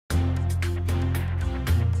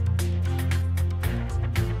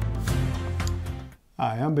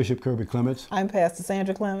Hi, I'm Bishop Kirby Clements. I'm Pastor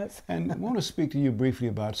Sandra Clements. And I want to speak to you briefly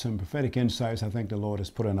about some prophetic insights I think the Lord has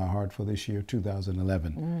put in our heart for this year,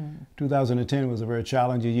 2011. 2010 was a very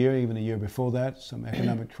challenging year, even the year before that, some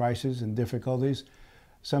economic crises and difficulties.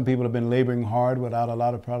 Some people have been laboring hard without a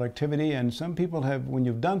lot of productivity, and some people have, when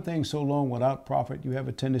you've done things so long without profit, you have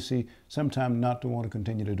a tendency sometimes not to want to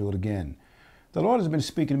continue to do it again. The Lord has been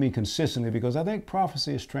speaking to me consistently because I think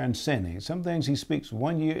prophecy is transcending. Some things He speaks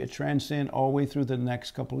one year, it transcends all the way through the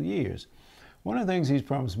next couple of years. One of the things He's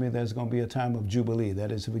promised me, there's going to be a time of jubilee, that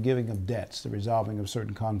is the forgiving of debts, the resolving of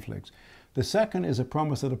certain conflicts. The second is a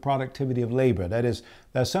promise of the productivity of labor. That is,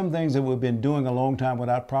 there's some things that we've been doing a long time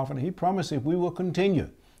without profit. He promised if we will continue,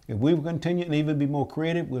 if we will continue and even be more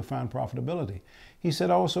creative, we'll find profitability. He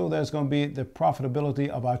said also there's going to be the profitability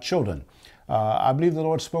of our children. I believe the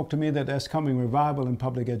Lord spoke to me that there's coming revival in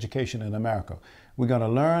public education in America. We're going to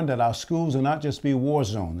learn that our schools will not just be war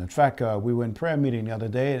zones. In fact, we were in prayer meeting the other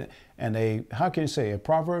day, and a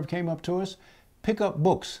proverb came up to us. Pick up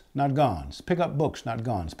books, not guns. Pick up books, not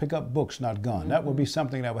guns. Pick up books, not guns. That will be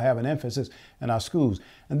something that will have an emphasis in our schools.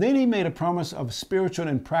 And then He made a promise of spiritual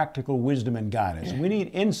and practical wisdom and guidance. We need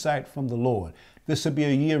insight from the Lord. This will be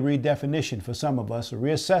a year redefinition for some of us, a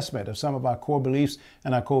reassessment of some of our core beliefs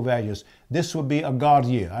and our core values. This will be a God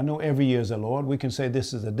year. I know every year is the Lord. We can say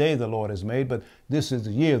this is the day the Lord has made, but this is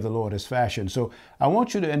the year the Lord has fashioned. So I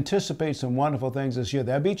want you to anticipate some wonderful things this year.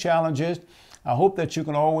 There'll be challenges. I hope that you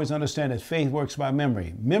can always understand that faith works by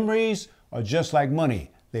memory. Memories are just like money.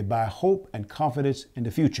 They buy hope and confidence in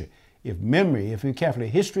the future. If you're carefully,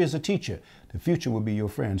 history is a teacher, the future will be your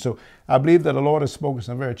friend. So I believe that the Lord has spoken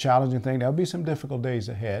some very challenging things. There'll be some difficult days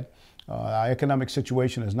ahead. Our economic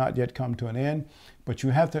situation has not yet come to an end, but you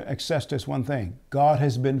have to access this one thing. God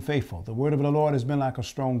has been faithful. The word of the Lord has been like a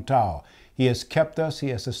strong tower. He has kept us, He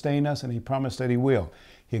has sustained us, and He promised that He will.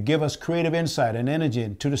 He'll give us creative insight and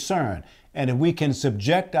energy to discern. And if we can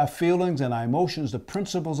subject our feelings and our emotions to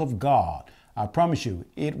principles of God, I promise you,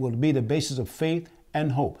 it will be the basis of faith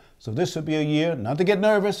and hope. So this will be a year not to get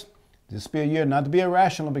nervous. This will be a year not to be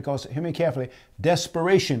irrational, because, hear me carefully,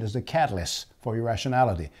 desperation is the catalyst for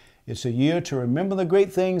irrationality. It's a year to remember the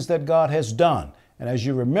great things that God has done. And as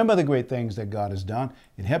you remember the great things that God has done,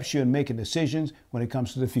 it helps you in making decisions when it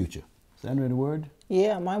comes to the future. Is that the word?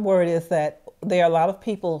 Yeah, my word is that there are a lot of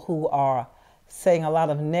people who are saying a lot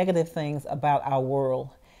of negative things about our world.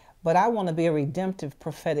 But I want to be a redemptive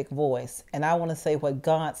prophetic voice, and I want to say what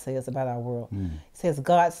God says about our world. He says,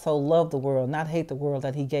 God so loved the world, not hate the world,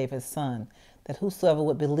 that He gave His Son, that whosoever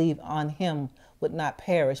would believe on Him would not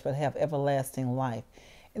perish but have everlasting life.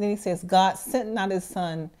 And then He says, God sent not His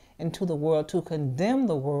Son into the world to condemn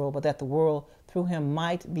the world, but that the world through Him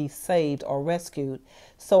might be saved or rescued.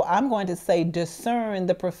 So I'm going to say, discern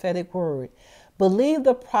the prophetic word. Believe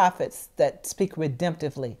the prophets that speak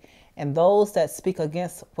redemptively, and those that speak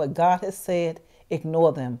against what God has said,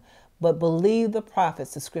 ignore them. But believe the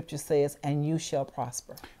prophets, the Scripture says, and you shall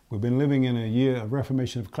prosper. We've been living in a year of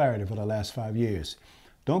reformation of clarity for the last 5 years.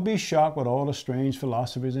 Don't be shocked with all the strange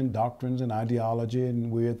philosophies and doctrines and ideology and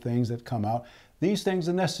weird things that come out. These things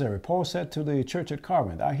are necessary. Paul said to the church at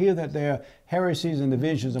Corinth, I hear that there are heresies and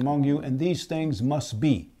divisions among you, and these things must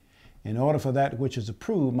be, in order for that which is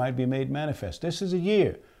approved might be made manifest. This is a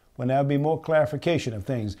year when there will be more clarification of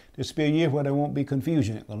things. This will be a year where there won't be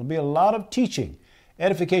confusion. There will be a lot of teaching,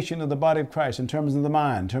 edification of the body of Christ in terms of the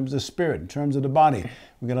mind, in terms of the spirit, in terms of the body.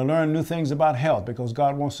 We're going to learn new things about health because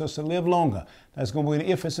God wants us to live longer. That's going to be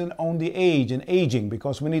an emphasis on the age and aging,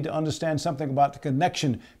 because we need to understand something about the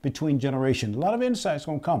connection between generations. A lot of insights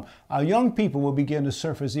going to come. Our young people will begin to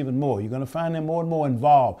surface even more. You're going to find them more and more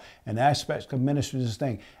involved in aspects of ministry, this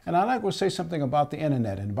thing. And I'd like to say something about the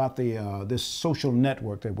internet and about this social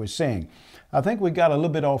network that we're seeing. I think we got a little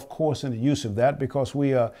bit off course in the use of that, because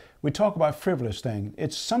we talk about frivolous things.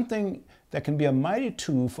 It's something that can be a mighty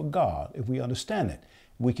tool for God if we understand it.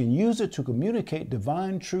 We can use it to communicate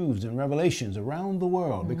divine truths and revelations around the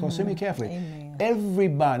world. Because, hear me carefully, Amen.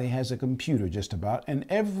 Everybody has a computer just about, and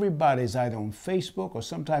everybody is either on Facebook or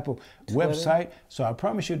some type of website. So I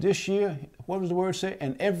promise you this year, what does the word say?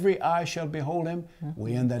 And every eye shall behold Him.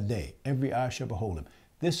 We're in that day. Every eye shall behold Him.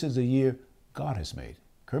 This is the year God has made.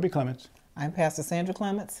 Kirby Clements. I'm Pastor Sandra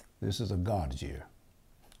Clements. This is a God's year.